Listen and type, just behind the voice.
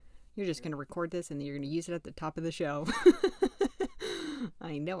You're just going to record this and then you're going to use it at the top of the show.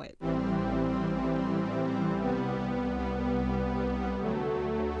 I know it.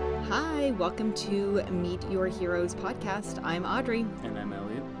 Hi, welcome to Meet Your Heroes podcast. I'm Audrey. And I'm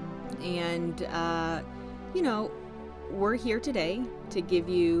Elliot. And, we're here today to give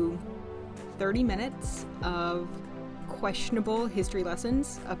you 30 minutes of questionable history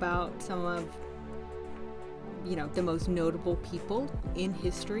lessons about some of, the most notable people in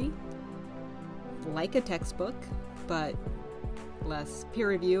history. Like a textbook, but less peer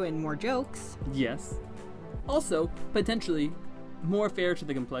review and more jokes. Yes. Also, potentially more fair to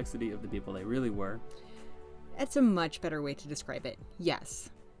the complexity of the people they really were. That's a much better way to describe it. Yes.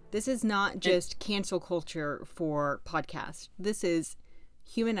 This is not just cancel culture for podcasts. This is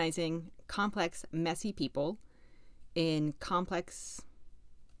humanizing complex, messy people in complex,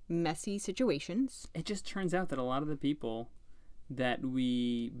 messy situations. It just turns out that a lot of the people that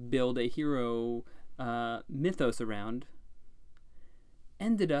we build a hero mythos around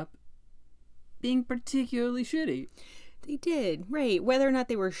ended up being particularly shitty. They did, right. Whether or not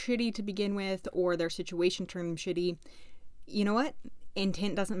they were shitty to begin with or their situation turned them shitty, you know what?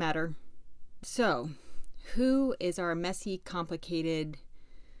 Intent doesn't matter. So, who is our messy, complicated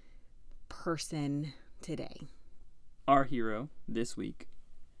person today? Our hero this week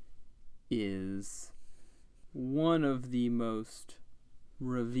is one of the most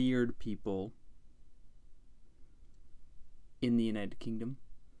revered people in the United Kingdom.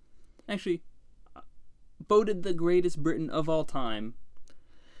 Actually, voted the greatest Briton of all time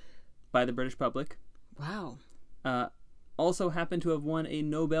by the British public. Wow. Also happened to have won a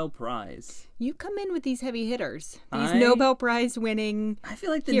Nobel Prize. You come in with these heavy hitters. These Nobel Prize winning I feel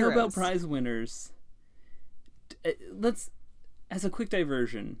like the heroes. Nobel Prize winners... Let's, as a quick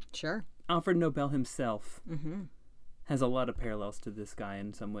diversion. Sure. Alfred Nobel himself has a lot of parallels to this guy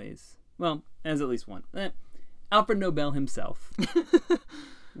in some ways. Well, as at least one. Alfred Nobel himself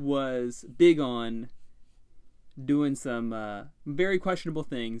was big on doing some very questionable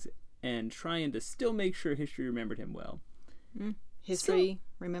things and trying to still make sure history remembered him well. History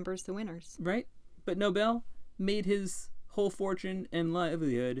remembers the winners. Right? But Nobel made his whole fortune and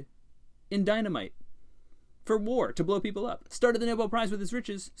livelihood in dynamite. For war, to blow people up. Started the Nobel Prize with his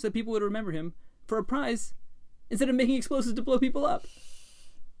riches so that people would remember him for a prize instead of making explosives to blow people up.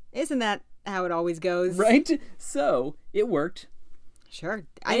 Isn't that how it always goes? Right? So, it worked. Sure.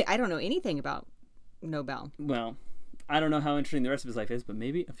 I don't know anything about Nobel. Well, I don't know how interesting the rest of his life is, but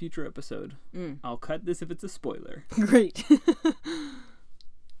maybe a future episode. I'll cut this if it's a spoiler. Great.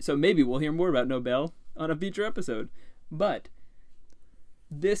 So maybe we'll hear more about Nobel on a future episode. But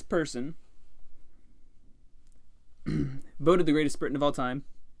this person voted the greatest Briton of all time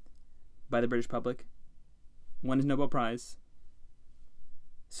by the British public, won his Nobel Prize,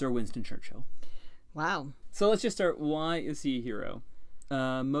 Sir Winston Churchill. Wow. So let's just start. Why is he a hero?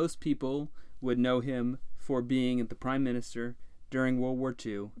 Most people would know him for being the Prime Minister during World War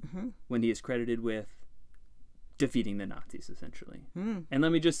II, when he is credited with defeating the Nazis, essentially. And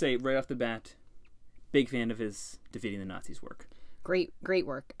let me just say, right off the bat, big fan of his defeating the Nazis work. Great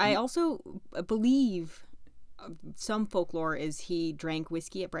work. I also believe some folklore is he drank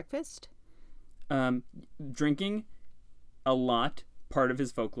whiskey at breakfast. Drinking a lot, part of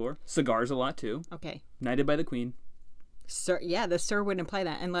his folklore. Cigars a lot, too. Okay. Knighted by the Queen. Sir, yeah, the Sir wouldn't imply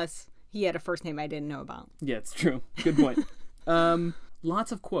that unless he had a first name I didn't know about. Yeah, it's true. Good point.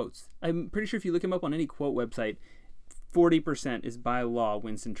 Lots of quotes. I'm pretty sure if you look him up on any quote website, 40% is by law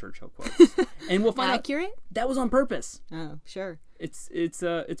Winston Churchill quotes. And we'll find Accurate? out that was on purpose. Oh, sure. It's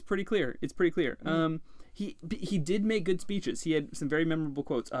pretty clear. It's pretty clear. He did make good speeches. He had some very memorable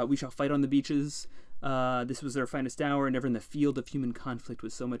quotes. We shall fight on the beaches. This was our finest hour. Never in the field of human conflict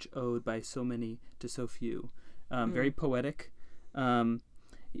was so much owed by so many to so few. Very poetic.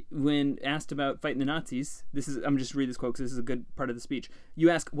 When asked about fighting the Nazis, I'm just read this quote because this is a good part of the speech. You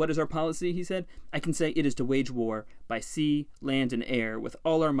ask, what is our policy? He said, I can say it is to wage war by sea, land, and air with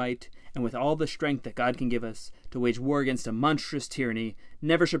all our might and with all the strength that God can give us to wage war against a monstrous tyranny,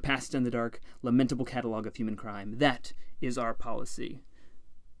 never surpassed in the dark, lamentable catalogue of human crime. That is our policy.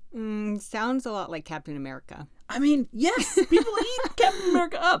 Sounds a lot like Captain America. I mean, yes, people eat Captain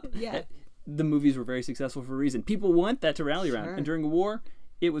America up. Yeah. The movies were very successful for a reason. People want that to rally around. Sure. And during a war,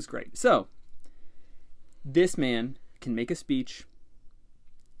 it was great. So, this man can make a speech.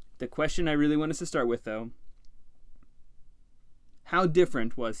 The question I really want us to start with, though, how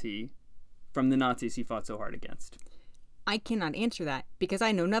different was he from the Nazis he fought so hard against? I cannot answer that because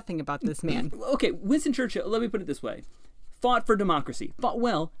I know nothing about this man. Okay, Winston Churchill, let me put it this way. Fought for democracy. Fought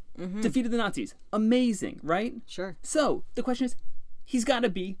well. Defeated the Nazis. Amazing, right? Sure. So, the question is, he's got to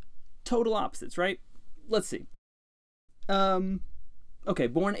be total opposites, right? Let's see. Okay,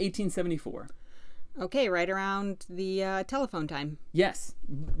 born 1874. Okay, right around the telephone time. Yes,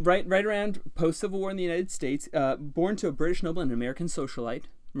 right around post-Civil War in the United States. Born to a British noble and an American socialite,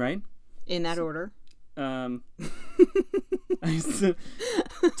 right? In that order.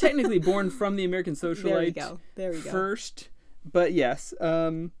 Technically born from the American socialite. There we go. First, but yes.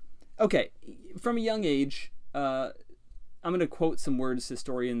 Okay, from a young age, I'm going to quote some words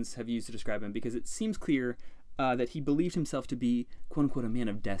historians have used to describe him because it seems clear that he believed himself to be, quote unquote, a man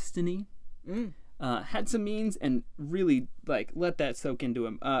of destiny. Had some means and really let that soak into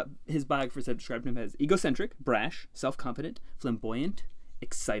him. His biographers have described him as egocentric, brash, self-confident, flamboyant,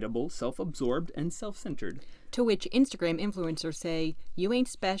 excitable, self-absorbed, and self-centered. To which Instagram influencers say, "You ain't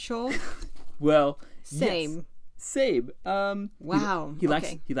special." Well, same. Yes. Same. Wow. He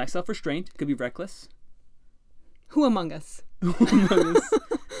lacks self-restraint. Could be reckless. Who among us?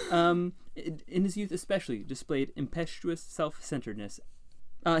 In his youth especially displayed impetuous self-centeredness.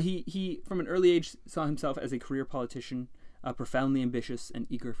 He from an early age saw himself as a career politician, profoundly ambitious and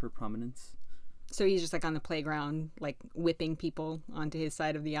eager for prominence. So he's just on the playground, whipping people onto his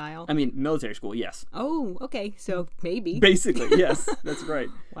side of the aisle? I mean, military school, yes. Oh, okay. So maybe. Basically, yes. That's right.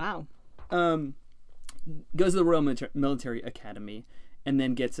 Wow. Goes to the Royal Military Academy and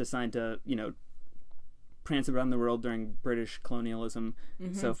then gets assigned to, prance around the world during British colonialism.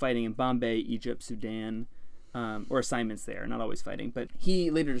 Mm-hmm. So fighting in Bombay, Egypt, Sudan, or assignments there, not always fighting. But he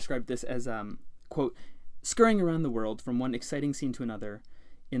later described this as, quote, scurrying around the world from one exciting scene to another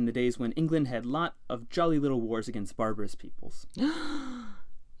in the days when England had lot of jolly little wars against barbarous peoples.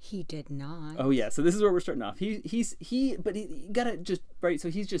 He did not. Oh yeah, so this is where we're starting off. But he gotta just, right, so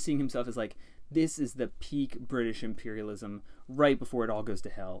he's just seeing himself as this is the peak British imperialism right before it all goes to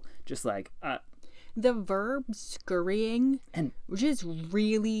hell. Just the verb scurrying, and just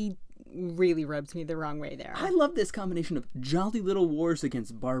really rubs me the wrong way there. I love this combination of jolly little wars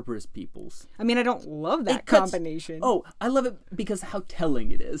against barbarous peoples. I mean, I don't love that combination. Oh, I love it because how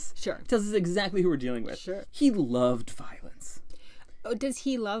telling it is. Sure. It tells us exactly who we're dealing with. Sure. He loved violence. Oh, does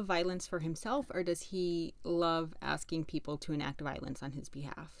he love violence for himself, or does he love asking people to enact violence on his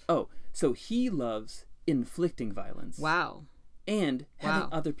behalf? Oh, so he loves inflicting violence. Wow. And having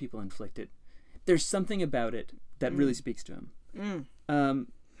other people inflict it. There's something about it that really speaks to him.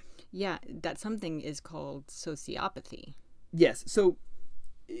 Yeah, that something is called sociopathy. Yes. So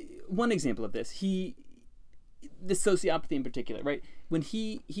one example of this, the sociopathy in particular, right? When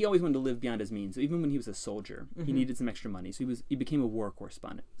he always wanted to live beyond his means. So even when he was a soldier, he needed some extra money. So he became a war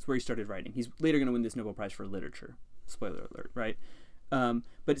correspondent. That's where he started writing. He's later going to win this Nobel Prize for literature. Spoiler alert, right?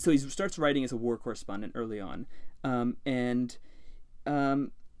 But so he starts writing as a war correspondent early on. And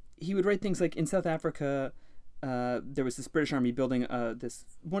he would write things like in South Africa, there was this British army building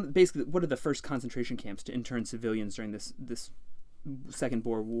one of the first concentration camps to intern civilians during this Second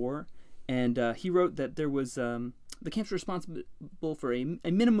Boer War, and he wrote that there was the camps were responsible for a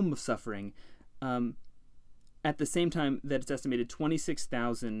minimum of suffering, at the same time that it's estimated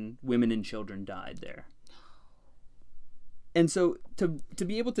 26,000 women and children died there. And so to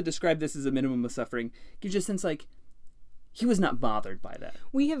be able to describe this as a minimum of suffering gives you a sense he was not bothered by that.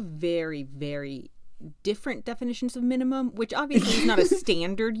 We have very, very different definitions of minimum, which obviously is not a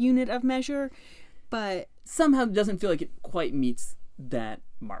standard unit of measure, but somehow it doesn't feel like it quite meets that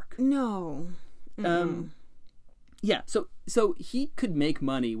mark. No. Yeah, so he could make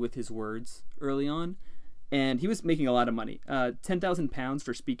money with his words early on, and he was making a lot of money. £10,000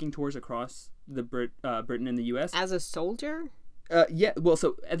 for speaking tours across the Britain and the U.S. As a soldier? Yeah, well,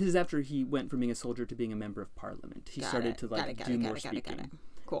 so this is after he went from being a soldier to being a member of Parliament. He started to do more speaking.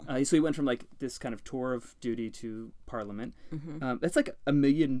 Cool. So he went from this kind of tour of duty to Parliament. That's £1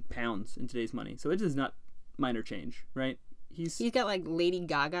 million in today's money. So it is not minor change, right? He's got Lady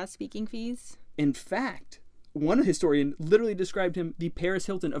Gaga speaking fees. In fact, one historian literally described him the Paris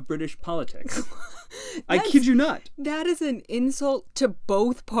Hilton of British politics. I kid you not. That is an insult to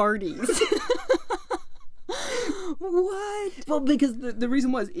both parties. What? Well, because the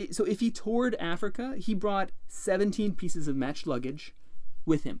reason was, so if he toured Africa, he brought 17 pieces of matched luggage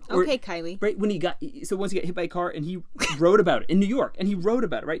with him. Okay, Kylie. Right, once he got hit by a car, and he wrote about it in New York, and he wrote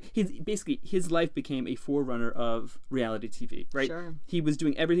about it, right? His life became a forerunner of reality TV, right? Sure. He was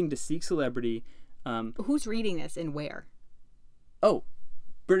doing everything to seek celebrity. Who's reading this and where? Oh,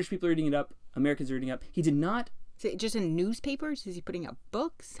 British people are reading it up. Americans are reading it up. He did not... Is it just in newspapers? Is he putting out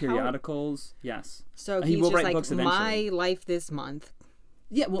books? Periodicals, yes. So he will just write books eventually. My life this month.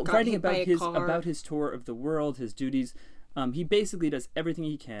 Yeah, well, writing about his tour of the world, his duties. He basically does everything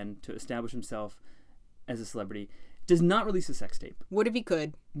he can to establish himself as a celebrity. Does not release a sex tape. What if he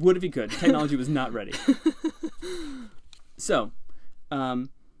could? Would if he could. Technology was not ready. So,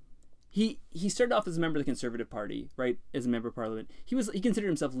 he started off as a member of the Conservative Party, right? As a member of Parliament, he considered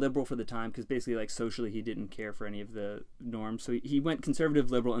himself liberal for the time because basically, like, socially, he didn't care for any of the norms. So he went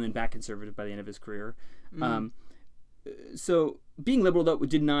conservative, liberal, and then back conservative by the end of his career. So being liberal though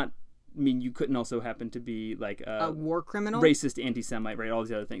did not mean you couldn't also happen to be like a war criminal, racist, anti-Semite, right? All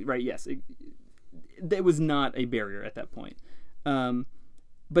these other things, right? Yes, it was not a barrier at that point.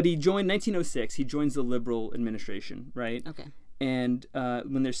 But he joined 1906. He joins the Liberal administration, right? Okay. And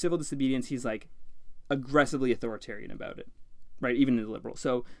when there's civil disobedience, he's like aggressively authoritarian about it, right? Even in the Liberal.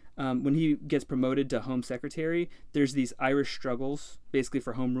 So when he gets promoted to Home Secretary, there's these Irish struggles, basically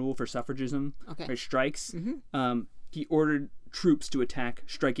for home rule, for suffragism, okay. right? Strikes. Mm-hmm. He ordered troops to attack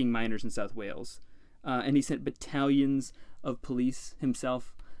striking miners in South Wales, and he sent battalions of police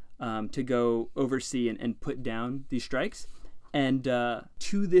himself to go oversee and put down these strikes. And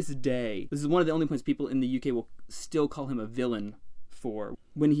to this day, this is one of the only points people in the UK will still call him a villain for.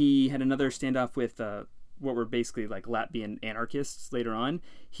 When he had another standoff with what were basically like Latvian anarchists later on,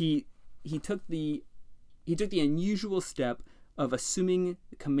 he took the unusual step of assuming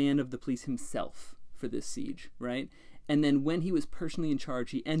command of the police himself for this siege, right? And then when he was personally in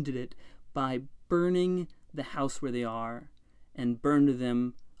charge, he ended it by burning the house where they are and burned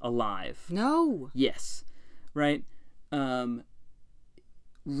them alive. No. Yes. Right?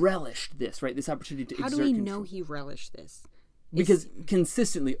 Relished this, right? This opportunity to exert How do we control. know he relished this? Because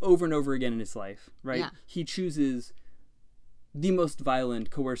consistently, over and over again in his life, right? Yeah. He chooses the most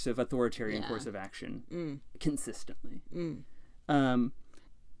violent, coercive, authoritarian course of action consistently.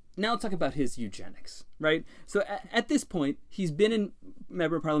 Now let's talk about his eugenics, right? So at this point, he's been in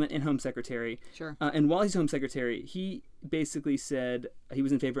Member of Parliament and Home Secretary. Sure. And while he's Home Secretary, he basically said he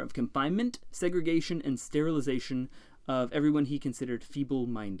was in favor of confinement, segregation, and sterilization of everyone he considered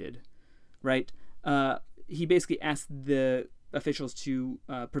feeble-minded, right? He basically asked the officials to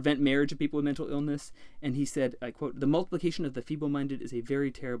prevent marriage of people with mental illness, and he said, I quote, "The multiplication of the feeble-minded is a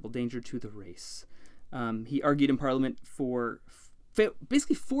very terrible danger to the race." He argued in Parliament for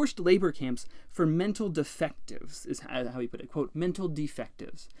basically forced labor camps for mental defectives, is how he put it, quote, mental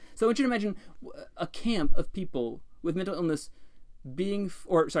defectives. So I want you to imagine a camp of people with mental illness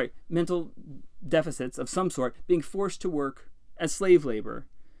mental deficits of some sort being forced to work as slave labor.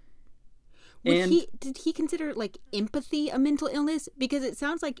 Did he consider like empathy a mental illness? Because it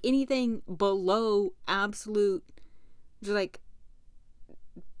sounds like anything below absolute, like,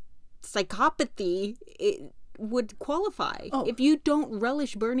 psychopathy, it would qualify. If you don't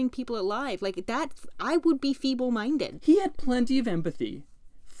relish burning people alive, like that, I would be feeble-minded. He had plenty of empathy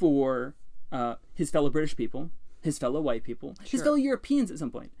for his fellow British people, his fellow white people, his fellow Europeans at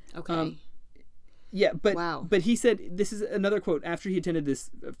some point. Okay. Yeah, but wow. But he said, this is another quote, after he attended this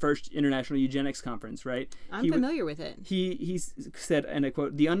first International Eugenics Conference, right? I'm familiar with it. He said, and I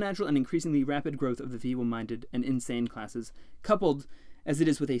quote, "The unnatural and increasingly rapid growth of the feeble-minded and insane classes, coupled as it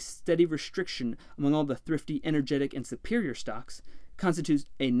is with a steady restriction among all the thrifty, energetic, and superior stocks, constitutes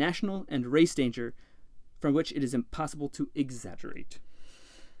a national and race danger from which it is impossible to exaggerate."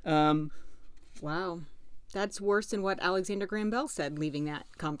 Wow. That's worse than what Alexander Graham Bell said leaving that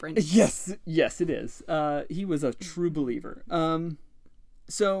conference. Yes, it is. He was a true believer.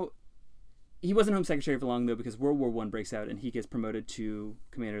 So he wasn't Home Secretary for long, though, because World War I breaks out and he gets promoted to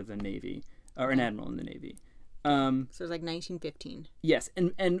Commander of the Navy, or an admiral in the Navy. So it was like 1915. Yes,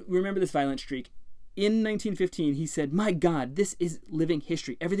 and remember this violent streak. In 1915, he said, "My God, this is living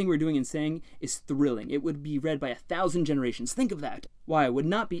history. Everything we're doing and saying is thrilling. It would be read by 1,000 generations. Think of that. Why, I would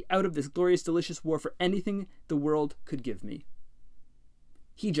not be out of this glorious, delicious war for anything the world could give me."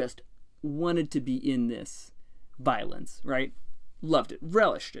 He just wanted to be in this violence, right? Loved it,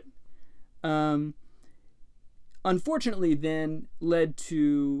 relished it. Unfortunately, then led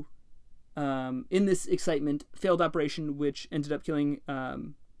to, in this excitement, failed operation, which ended up killing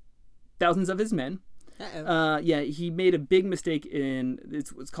thousands of his men. He made a big mistake in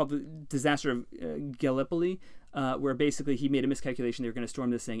what's called the disaster of Gallipoli, where basically he made a miscalculation. They were going to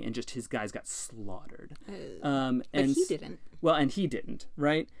storm this thing, and just his guys got slaughtered. But he didn't. Well, and he didn't,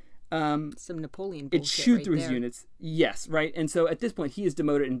 right? Some Napoleon bullshit. It chewed right through there. his units. Yes, right? And so at this point, he is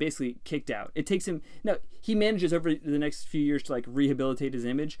demoted and basically kicked out. It takes him... Now, he manages over the next few years to, like, rehabilitate his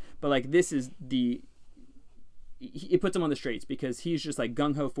image, but, like, this is the... It puts him on the straights because he's just, like,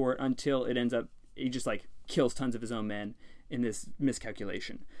 gung-ho for it until it ends up... He just, like, kills tons of his own men in this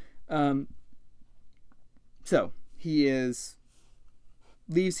miscalculation. So, he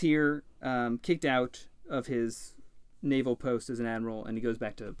leaves here, kicked out of his naval post as an admiral, and he goes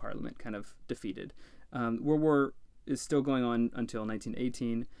back to Parliament, kind of defeated. World War is still going on until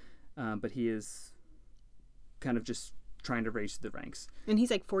 1918, but he is kind of just trying to raise the ranks. And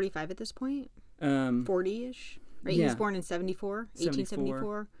he's like 45 at this point? 40-ish? Right? Yeah. He was born in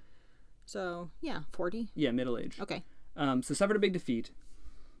 1874. So, yeah, 40. Yeah, middle age. Okay. So suffered a big defeat.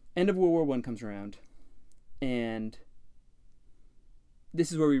 End of World War I comes around, and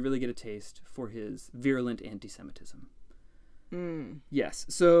this is where we really get a taste for his virulent anti-Semitism. Yes.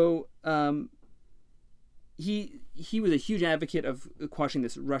 So he was a huge advocate of quashing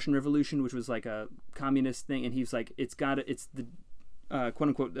this Russian Revolution, which was like a communist thing, and he's like, it's the quote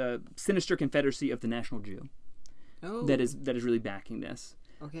unquote sinister confederacy of the national Jew. Oh. That is really backing this.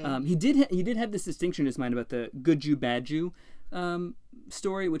 Okay. He did have this distinction in his mind about the good Jew, bad Jew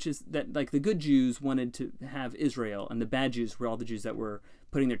story, which is that like the good Jews wanted to have Israel, and the bad Jews were all the Jews that were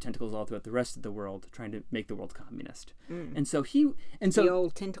putting their tentacles all throughout the rest of the world, trying to make the world communist. And so the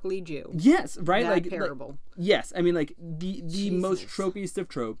old tentacly Jew. Yes, right. That like parable. Yes, I mean like the most tropiest of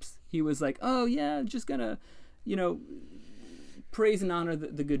tropes. He was like, oh yeah, just gonna, praise and honor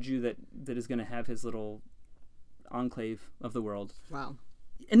the good Jew that is gonna have his little enclave of the world. Wow.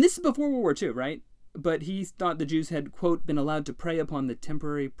 And this is before World War II, right? But he thought the Jews had, quote, been allowed to prey upon the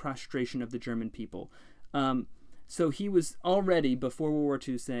temporary prostration of the German people. So he was already, before World War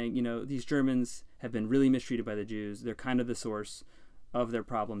II, saying, these Germans have been really mistreated by the Jews. They're kind of the source of their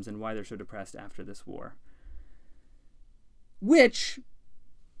problems and why they're so depressed after this war. Which...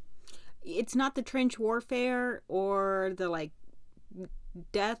 It's not the trench warfare or the,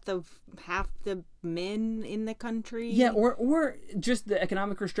 death of half the men in the country. Yeah, or just the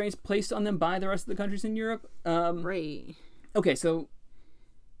economic restraints placed on them by the rest of the countries in Europe. Right. Okay, so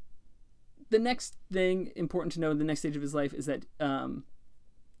the next thing important to know in the next stage of his life is that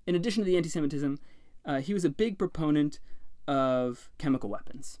in addition to the anti-Semitism, he was a big proponent of chemical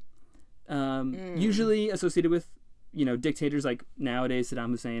weapons. Usually associated with, dictators like nowadays Saddam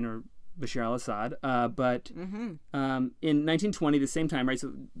Hussein or Bashar al-Assad, but in 1920, the same time, right,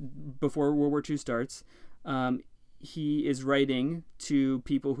 so before World War II starts, he is writing to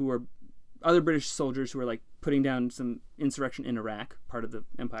people who are other British soldiers who are putting down some insurrection in Iraq, part of the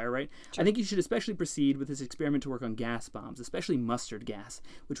empire, right? Sure. I think he should especially proceed with his experiment to work on gas bombs, especially mustard gas,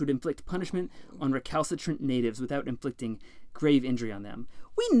 which would inflict punishment on recalcitrant natives without inflicting grave injury on them.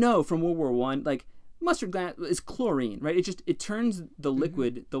 We know from World War I, mustard gas is chlorine, right? It turns the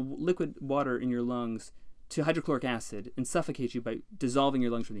liquid water in your lungs to hydrochloric acid and suffocates you by dissolving your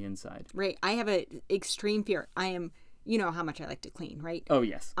lungs from the inside. Right. I have an extreme fear. You know how much I like to clean, right? Oh,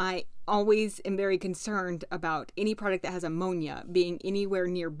 yes. I always am very concerned about any product that has ammonia being anywhere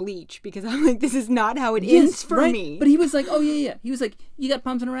near bleach because I'm like, this is not how it ends for me. But he was like, oh, yeah. He was like, you got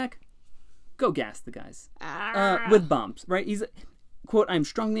bombs in Iraq? Go gas the guys. With bombs, right? He's quote, I'm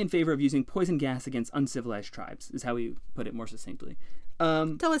strongly in favor of using poison gas against uncivilized tribes, is how he put it more succinctly.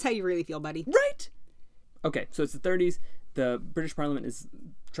 Tell us how you really feel, buddy. Right? Okay, so it's the 30s. The British Parliament is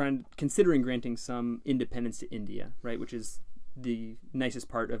considering granting some independence to India, right, which is the nicest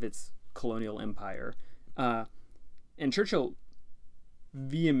part of its colonial empire. And Churchill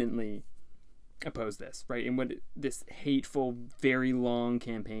vehemently opposed this, right, in this hateful, very long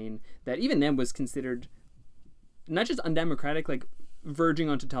campaign that even then was considered not just undemocratic, verging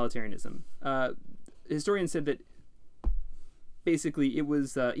on totalitarianism. Historians said that basically it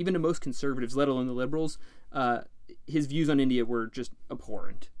was, even to most conservatives, let alone the liberals, his views on India were just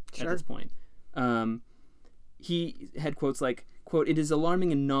abhorrent at this point. He had quotes like, quote, it is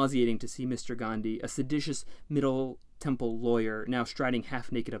alarming and nauseating to see Mr. Gandhi, a seditious Middle Temple lawyer, now striding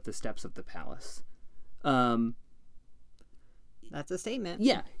half naked up the steps of the palace. That's a statement.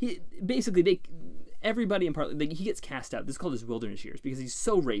 Yeah. Everybody in Parliament, he gets cast out. This is called his wilderness years because he's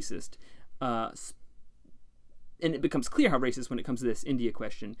so racist. And it becomes clear how racist when it comes to this India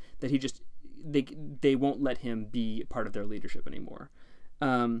question that they won't let him be part of their leadership anymore.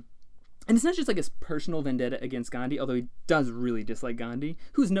 And it's not just his personal vendetta against Gandhi, although he does really dislike Gandhi,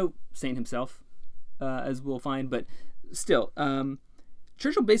 who's no saint himself, as we'll find, but still,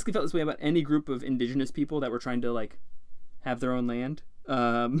 Churchill basically felt this way about any group of indigenous people that were trying to have their own land.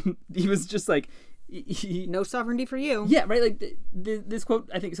 He was just no sovereignty for you. Yeah, right. This quote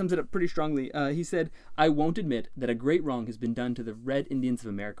I think sums it up pretty strongly. He said, "I won't admit that a great wrong has been done to the Red Indians of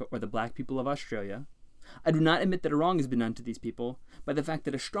America or the Black people of Australia. I do not admit that a wrong has been done to these people by the fact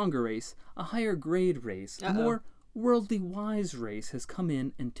that a stronger race, a higher grade race, a more worldly wise race has come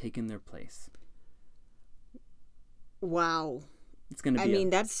in and taken their place." Wow. It's gonna be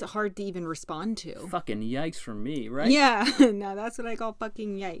that's hard to even respond to. Fucking yikes for me, right? Yeah, no, that's what I call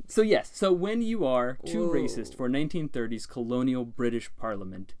fucking yikes. So yes, so when you are too racist for 1930s colonial British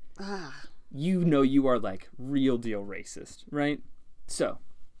Parliament, you know you are like real deal racist, right? So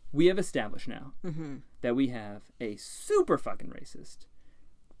we have established now that we have a super fucking racist,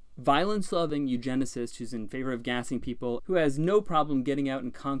 violence-loving eugenicist who's in favor of gassing people, who has no problem getting out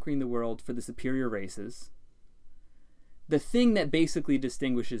and conquering the world for the superior races. The thing that basically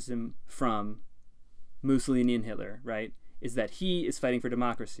distinguishes him from Mussolini and Hitler, right, is that he is fighting for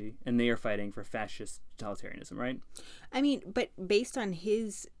democracy and they are fighting for fascist totalitarianism, right? I mean, but based on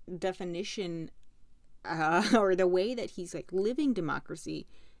his definition or the way that he's like living democracy,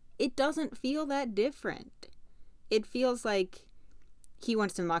 it doesn't feel that different. It feels like he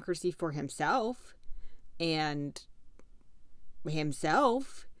wants democracy for himself,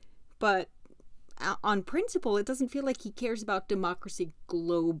 but on principle, it doesn't feel like he cares about democracy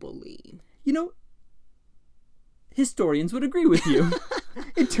globally. You know, historians would agree with you.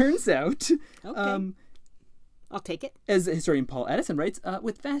 It turns out, Okay. I'll take it. as historian Paul Addison writes,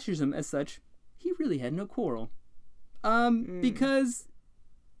 with fascism as such, he really had no quarrel. Because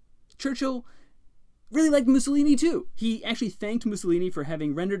Churchill really liked Mussolini too. He actually thanked Mussolini for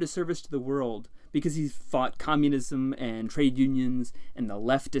having rendered a service to the world because he fought communism and trade unions and the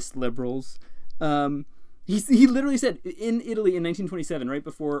leftist liberals. He literally said in Italy in 1927, right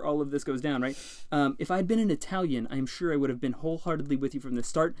before all of this goes down, right? If I'd been an Italian, I am sure I would have been wholeheartedly with you from the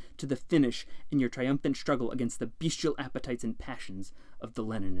start to the finish in your triumphant struggle against the bestial appetites and passions of the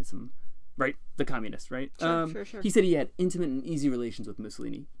Leninism, right? The communists, right? Sure. He said he had intimate and easy relations with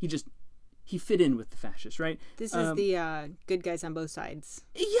Mussolini. He fit in with the fascists, right? This is the good guys on both sides.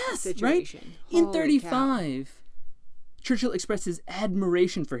 Yes, situation. Right? In Holy 35, Churchill expressed his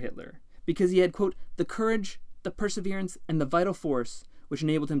admiration for Hitler because he had, quote, the courage, the perseverance, and the vital force which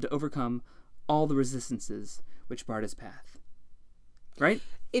enabled him to overcome all the resistances which barred his path. Right?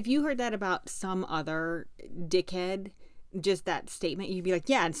 If you heard that about some other dickhead, just that statement, you'd be like,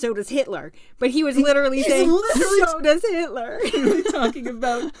 yeah, and so does Hitler. But he was literally saying, so does Hitler. Really talking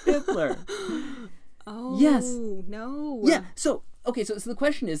about Hitler. Oh, yes. No. Yeah. So the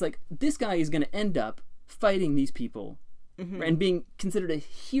question is, like, this guy is going to end up fighting these people right, and being considered a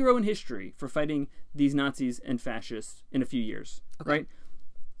hero in history for fighting these Nazis and fascists in a few years, right?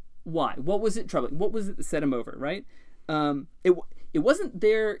 Why? What was it troubling? What was it that set him over, right? It wasn't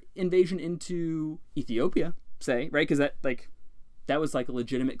their invasion into Ethiopia, say, right? Because that was like a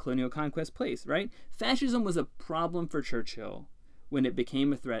legitimate colonial conquest place, right? Fascism was a problem for Churchill when it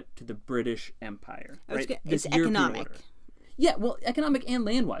became a threat to the British Empire, right? It's economic. Order. Yeah, well, economic and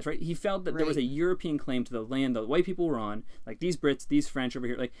land-wise, right? He felt that there was a European claim to the land that the white people were on, like these Brits, these French over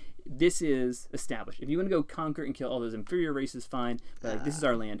here. Like, this is established. If you want to go conquer and kill all those inferior races, fine, but like, this is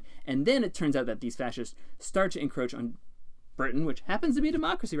our land. And then it turns out that these fascists start to encroach on Britain, which happens to be a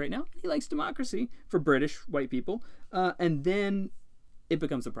democracy right now. He likes democracy for British white people. And then it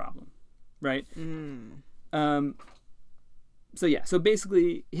becomes a problem, right? So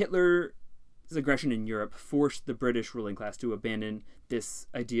basically, Hitler's aggression in Europe forced the British ruling class to abandon this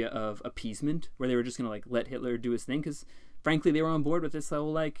idea of appeasement, where they were just going to like let Hitler do his thing, because frankly, they were on board with this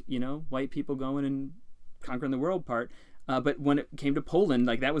whole white people going and conquering the world part. But when it came to Poland,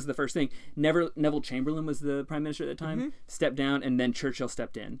 like, that was the first thing. Neville Chamberlain was the prime minister at the time, stepped down, and then Churchill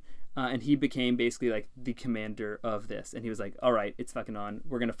stepped in. And he became basically like the commander of this. And he was like, all right, it's fucking on.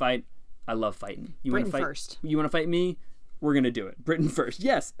 We're going to fight. I love fighting. Britain first. You want to fight me? We're going to do it. Britain first.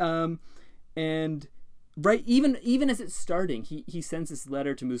 Yes. And right, even as it's starting, he sends this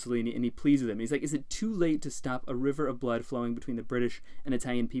letter to Mussolini and he pleads with him. He's like, is it too late to stop a river of blood flowing between the British and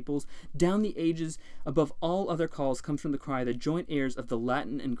Italian peoples? Down the ages, above all other calls, comes from the cry, the joint heirs of the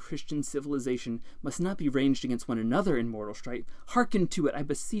Latin and Christian civilization must not be ranged against one another in mortal strife. Hearken to it, I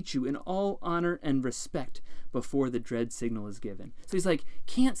beseech you, in all honor and respect, before the dread signal is given. So he's like,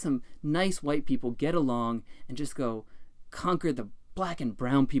 can't some nice white people get along and just go conquer the black and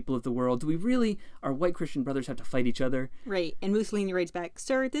brown people of the world? Do we really, our white Christian brothers, have to fight each other? Right. And Mussolini writes back,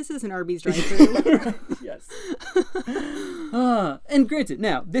 sir, this is an Arby's drive-thru. Yes. And granted,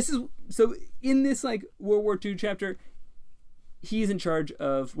 now, in this like World War II chapter, he's in charge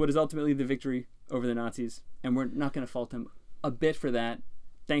of what is ultimately the victory over the Nazis, and we're not going to fault him a bit for that.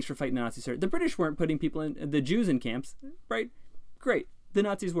 Thanks for fighting the Nazis, sir. The British weren't putting the Jews in camps, right? Great. The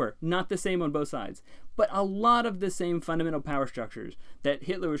Nazis were. Not the same on both sides. But a lot of the same fundamental power structures that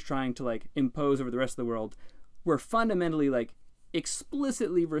Hitler was trying to like impose over the rest of the world were fundamentally like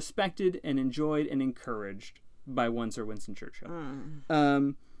explicitly respected and enjoyed and encouraged by one Sir Winston Churchill.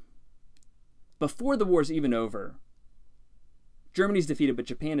 Before the war's even over, Germany's defeated, but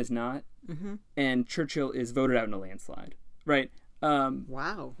Japan is not. And Churchill is voted out in a landslide. Right?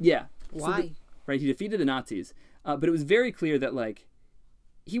 Wow. Yeah. Why? Right? He defeated the Nazis. But it was very clear that like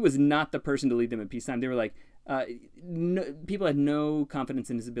he was not the person to lead them at peacetime. They were like, people had no confidence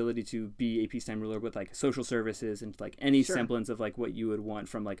in his ability to be a peacetime ruler with like social services and like any semblance of like what you would want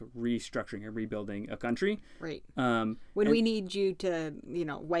from like restructuring or rebuilding a country. Right. When we need you to,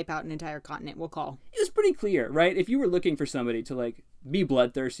 wipe out an entire continent, we'll call. It was pretty clear, right? If you were looking for somebody to like be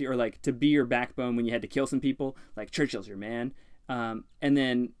bloodthirsty or like to be your backbone when you had to kill some people, like Churchill's your man. And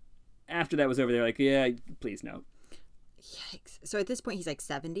then after that was over, they're like, yeah, please no. Yikes. So at this point, he's like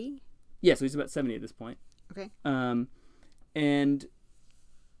 70? Yeah, so he's about 70 at this point. Okay. And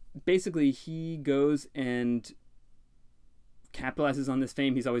basically he goes and capitalizes on this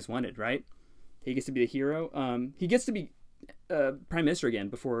fame he's always wanted, right? He gets to be the hero. He gets to be prime minister again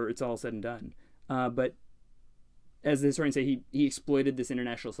before it's all said and done. But as the historians say, he exploited this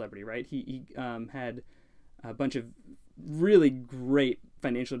international celebrity, right? He had a bunch of really great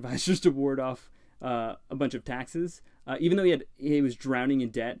financial advisors to ward off a bunch of taxes. Even though he was drowning in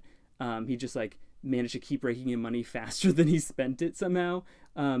debt, he just like managed to keep raking in money faster than he spent it somehow.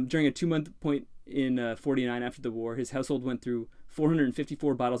 During a 2-month point in 49 after the war, his household went through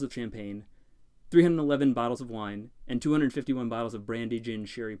 454 bottles of champagne, 311 bottles of wine, and 251 bottles of brandy, gin,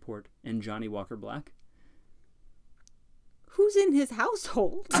 sherry, port, and Johnny Walker Black. Who's in his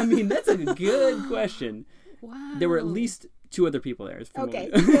household? I mean, that's a good question. Wow. There were at least 2 other people there. Okay.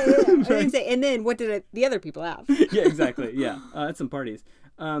 Yeah. I didn't say, and then what did the other people have? Yeah, exactly. Yeah. At some parties.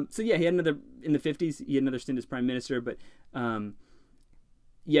 So yeah, he had another, in the 50s, he had another stint as prime minister, but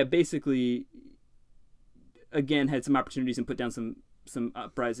basically, again, had some opportunities and put down some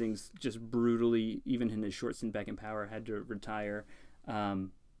uprisings just brutally, even in his short stint back in power, had to retire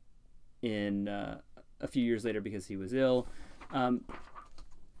in a few years later because he was ill.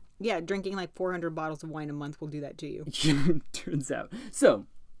 Yeah, drinking like 400 bottles of wine a month will do that to you. Turns out. So,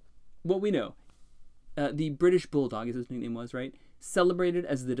 what we know, the British Bulldog, as his nickname was, right? Celebrated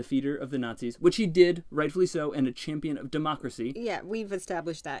as the defeater of the Nazis, which he did, rightfully so, and a champion of democracy. Yeah, we've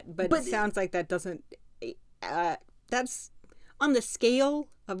established that. But it sounds like that doesn't... that's on the scale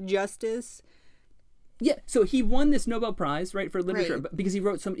of justice. Yeah, so he won this Nobel Prize, right, for literature, right, because he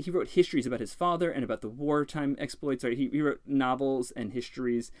wrote histories about his father and about the wartime exploits. Right, he wrote novels and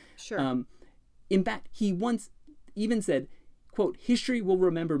histories. Sure. In fact, he once even said, quote, "History will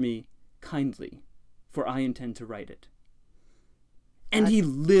remember me kindly, for I intend to write it." And he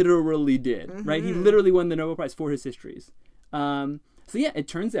literally did, mm-hmm, right? He literally won the Nobel Prize for his histories. So yeah, it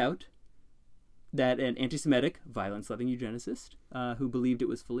turns out that an anti-Semitic, violence-loving eugenicist who believed it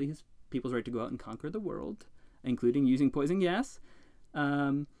was fully his people's right to go out and conquer the world, including using poison gas,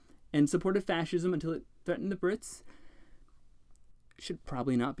 and supported fascism until it threatened the Brits, should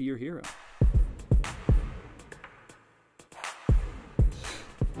probably not be your hero.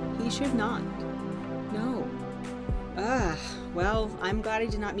 He should not. No. Well, I'm glad I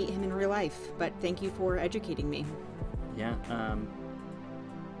did not meet him in real life, but thank you for educating me. Yeah,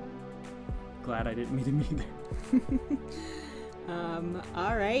 glad I didn't meet him either.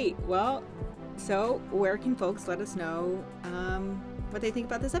 All right. Well, so where can folks let us know what they think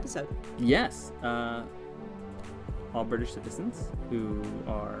about this episode? Yes. All British citizens who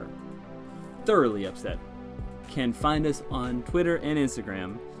are thoroughly upset can find us on Twitter and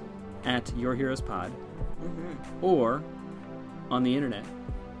Instagram at YourHeroesPod, mm-hmm, or on the internet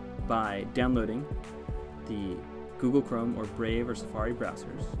by downloading the Google Chrome or Brave or Safari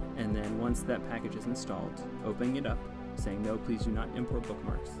browsers, and then once that package is installed, opening it up, saying no, please do not import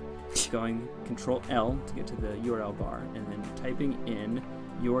bookmarks, going Control-L to get to the URL bar, and then typing in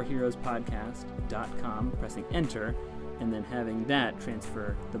yourheroespodcast.com, pressing enter, and then having that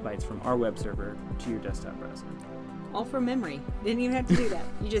transfer the bytes from our web server to your desktop browser. All from memory. Didn't even have to do that.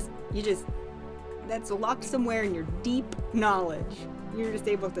 You just that's locked somewhere in your deep knowledge. You're just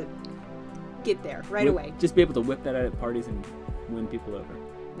able to get there right away. Just be able to whip that out at parties and win people over.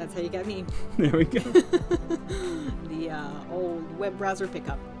 That's how you got me. There we go. The old web browser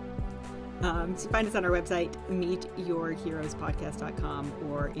pickup. So find us on our website, meetyourheroespodcast.com,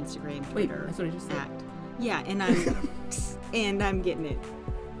 or Instagram, Twitter. Wait, that's what I just said. Yeah, and I'm getting it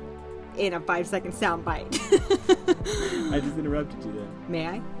in a 5-second sound bite. I just interrupted you there. May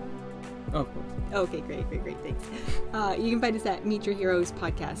I? Oh, of course. Okay, great, thanks. You can find us at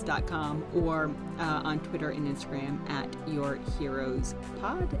meetyourheroespodcast.com or on Twitter and Instagram at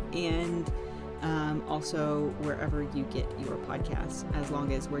yourheroespod, and also wherever you get your podcasts, as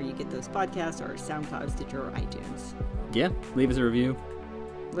long as where you get those podcasts are SoundCloud, Stitcher, or iTunes. Yeah, leave us a review.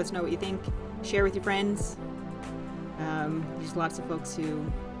 Let us know what you think. Share with your friends. There's lots of folks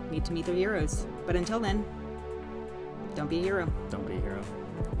who need to meet their heroes. But until then, don't be a hero. Don't be a hero.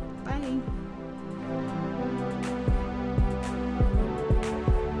 Bye.